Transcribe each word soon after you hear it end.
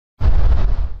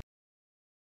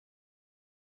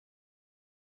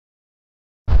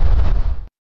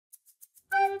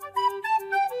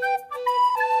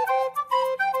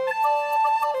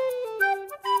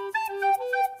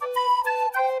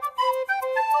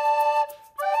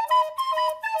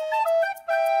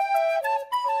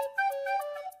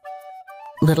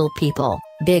Little people,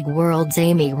 big world's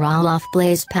Amy Roloff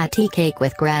blazed patty cake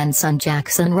with grandson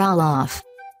Jackson Roloff.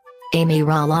 Amy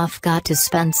Roloff got to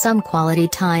spend some quality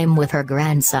time with her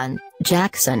grandson,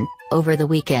 Jackson, over the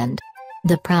weekend.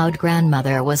 The proud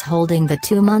grandmother was holding the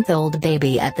 2-month-old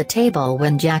baby at the table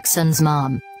when Jackson's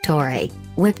mom, Tori,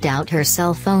 whipped out her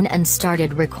cell phone and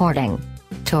started recording.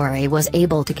 Tori was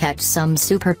able to catch some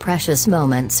super precious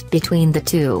moments between the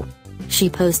two. She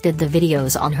posted the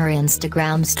videos on her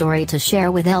Instagram story to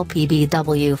share with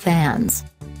LPBW fans.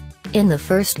 In the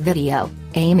first video,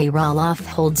 Amy Roloff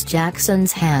holds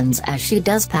Jackson's hands as she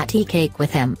does patty cake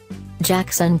with him.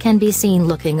 Jackson can be seen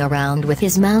looking around with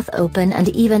his mouth open and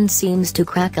even seems to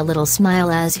crack a little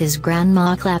smile as his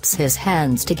grandma claps his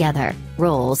hands together,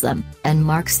 rolls them, and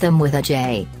marks them with a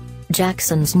J.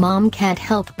 Jackson's mom can't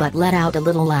help but let out a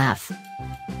little laugh.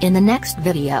 In the next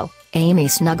video, Amy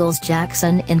snuggles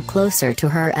Jackson in closer to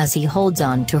her as he holds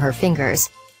on to her fingers.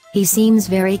 He seems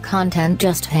very content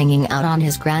just hanging out on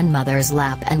his grandmother's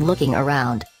lap and looking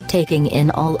around, taking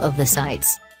in all of the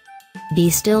sights. "Be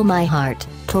still my heart,"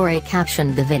 Tori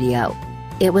captioned the video.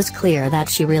 It was clear that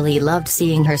she really loved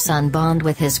seeing her son bond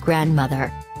with his grandmother.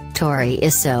 Tori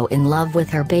is so in love with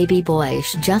her baby boy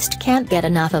she just can't get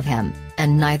enough of him,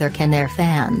 and neither can their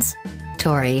fans.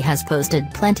 Tori has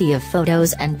posted plenty of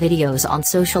photos and videos on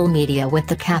social media with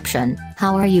the caption,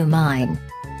 "How are you mine?"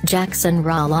 Jackson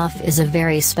Roloff is a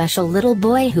very special little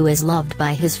boy who is loved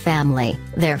by his family,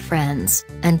 their friends,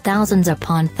 and thousands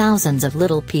upon thousands of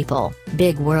little people,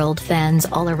 big world fans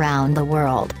all around the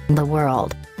world.